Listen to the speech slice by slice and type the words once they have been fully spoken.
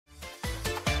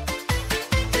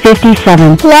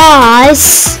57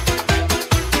 plus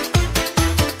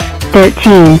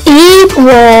 13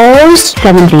 equals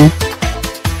 70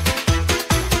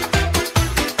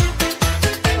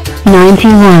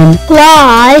 91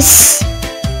 plus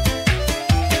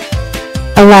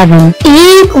 11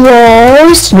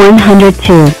 equals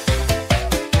 102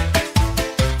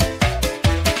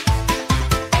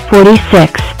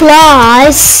 46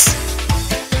 plus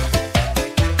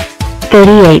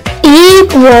 38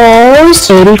 equals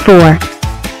 84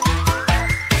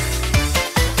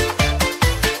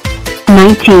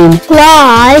 19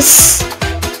 plus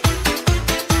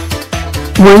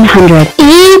 100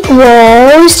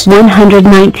 equals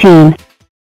 119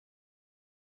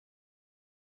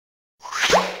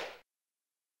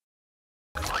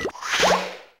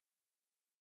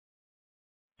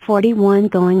 41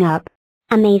 going up.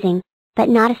 Amazing. But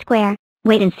not a square.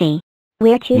 Wait and see.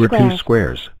 We're two We're squares. two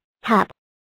squares. Top.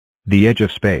 The edge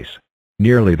of space.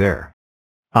 Nearly there.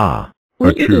 Ah,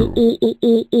 a chew.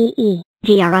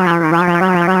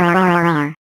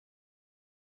 Grrrr.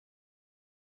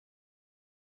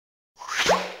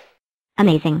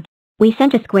 Amazing. We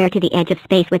sent a square to the edge of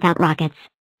space without rockets.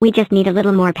 We just need a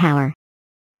little more power.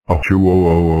 A chew.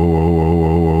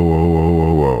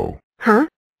 Oh. Huh?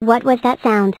 What was that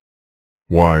sound?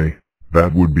 Why,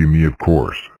 that would be me, of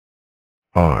course.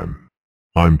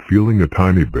 I'm feeling a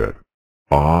tiny bit.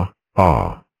 Ah.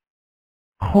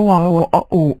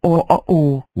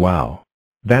 Wow.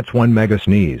 That's one mega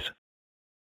sneeze.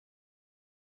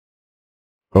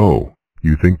 Oh,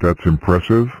 you think that's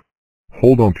impressive?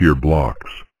 Hold on to your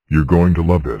blocks. You're going to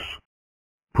love this.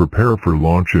 Prepare for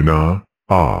launch in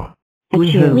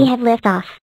We have liftoff.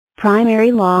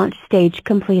 Primary launch stage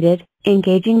completed.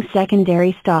 Engaging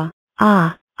secondary star.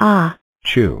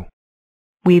 Chew.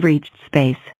 We've reached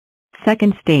space.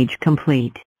 Second stage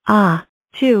complete.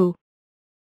 Chew.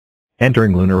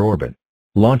 Entering lunar orbit.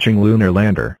 Launching lunar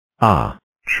lander.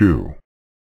 chew.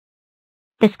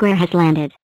 The square has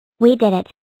landed. We did it.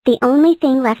 The only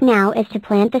thing left now is to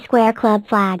plant the Square Club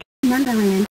flag.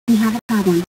 Numberland, we have a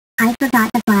problem. I forgot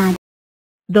the flag.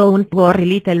 Don't worry,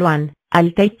 little one.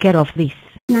 I'll take care of this.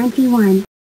 91.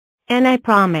 And I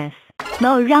promise,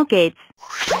 no rockets.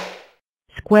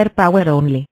 Square power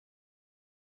only.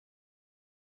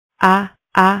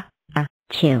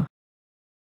 Chew.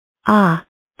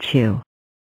 Chew.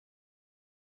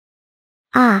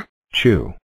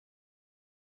 Chew.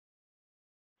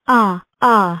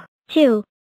 Chew.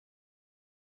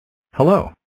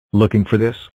 Hello. Looking for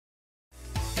this?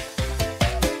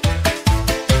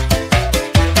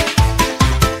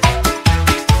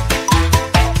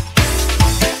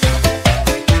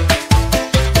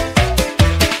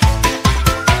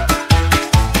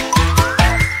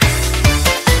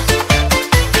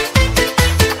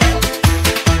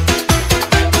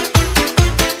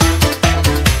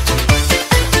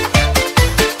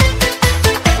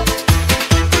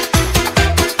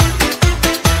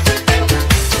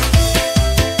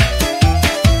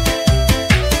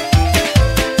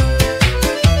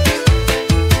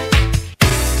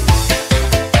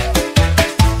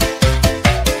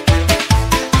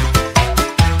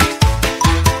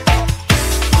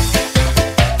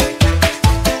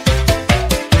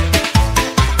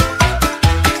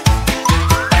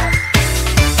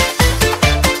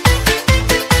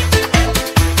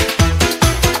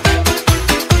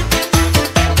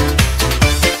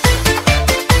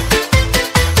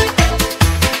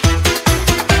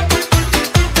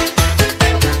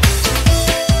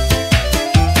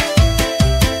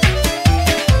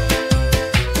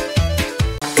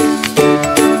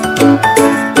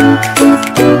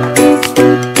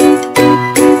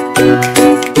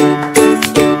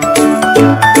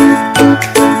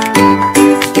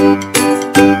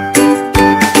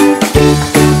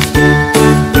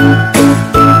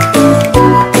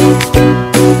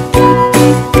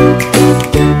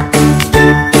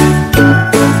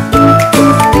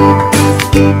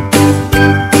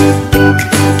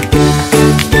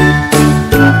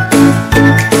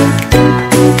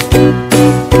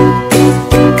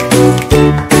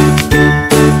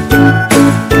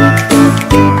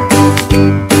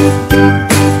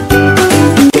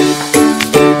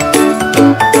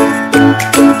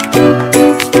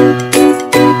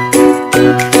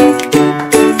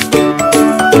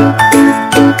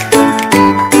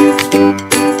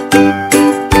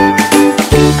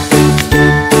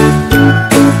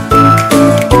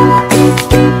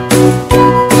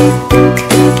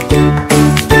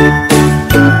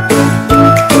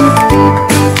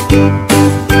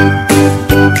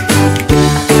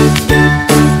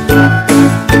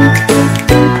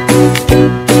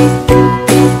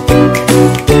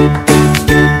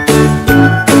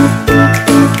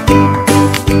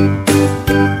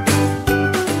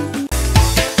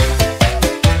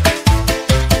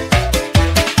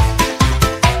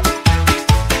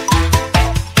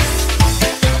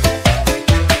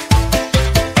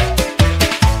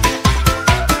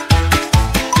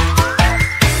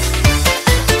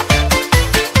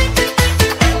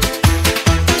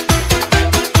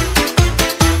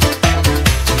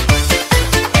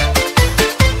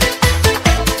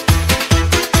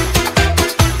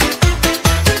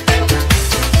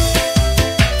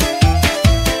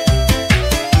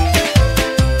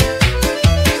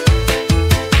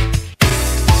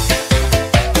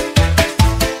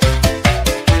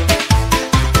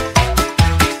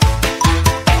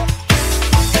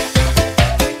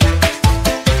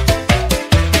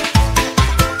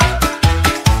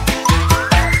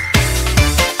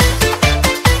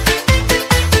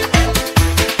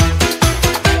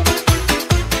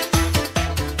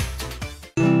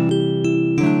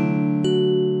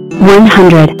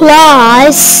 100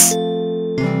 plus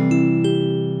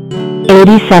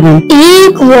 87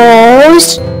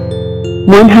 equals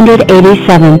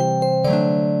 187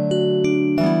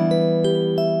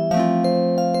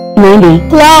 90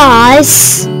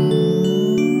 plus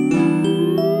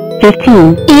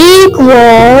 15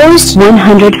 equals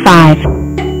 105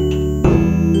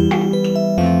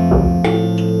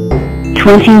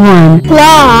 21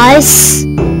 plus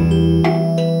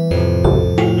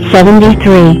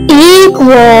 73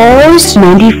 equals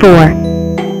 94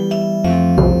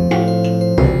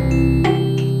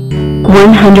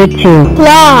 102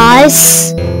 plus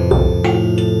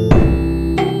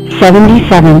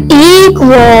 77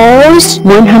 equals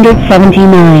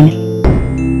 179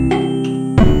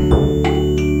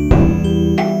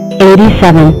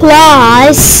 87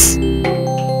 plus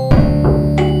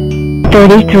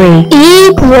 33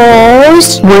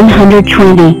 equals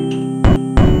 120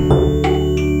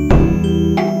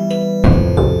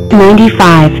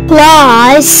 95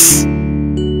 plus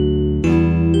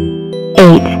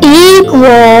 8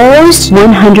 equals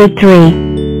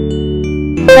 103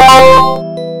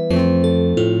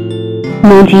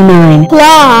 99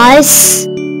 plus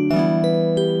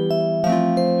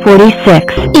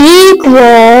 46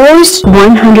 equals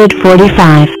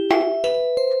 145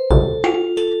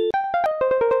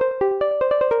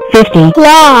 50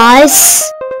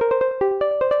 plus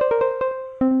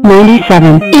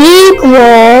 97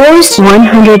 equals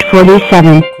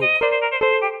 147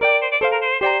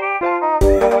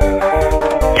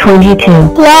 22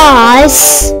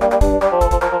 plus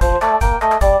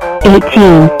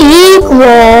 18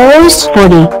 equals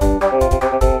 40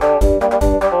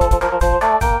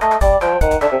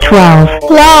 12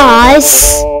 plus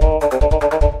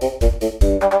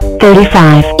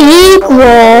 35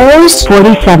 equals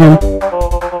 47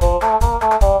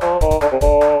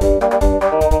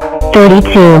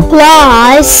 32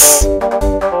 plus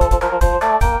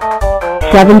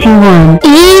 71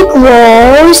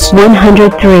 equals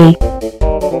 103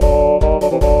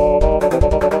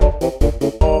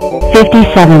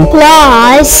 57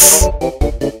 plus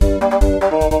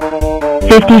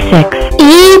 56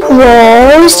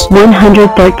 equals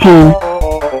 113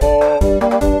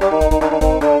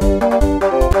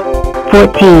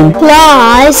 14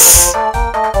 plus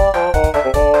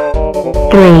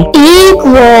 3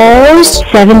 equals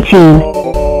 17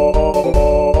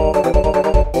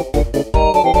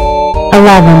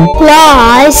 11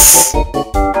 plus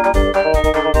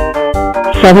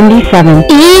 77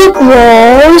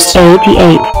 equals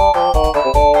 88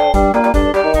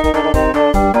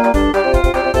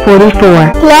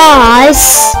 44 plus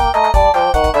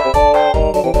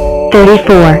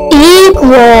 34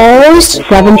 equals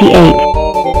 78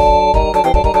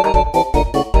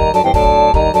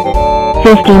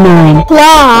 59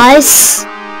 plus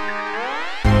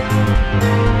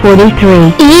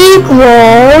 43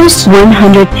 equals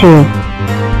 102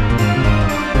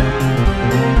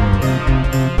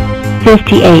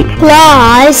 58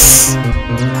 plus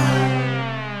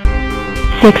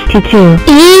 62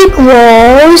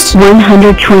 equals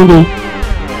 120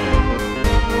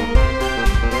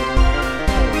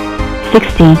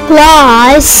 60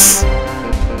 plus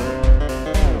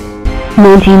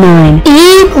 99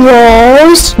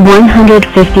 equals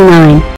 159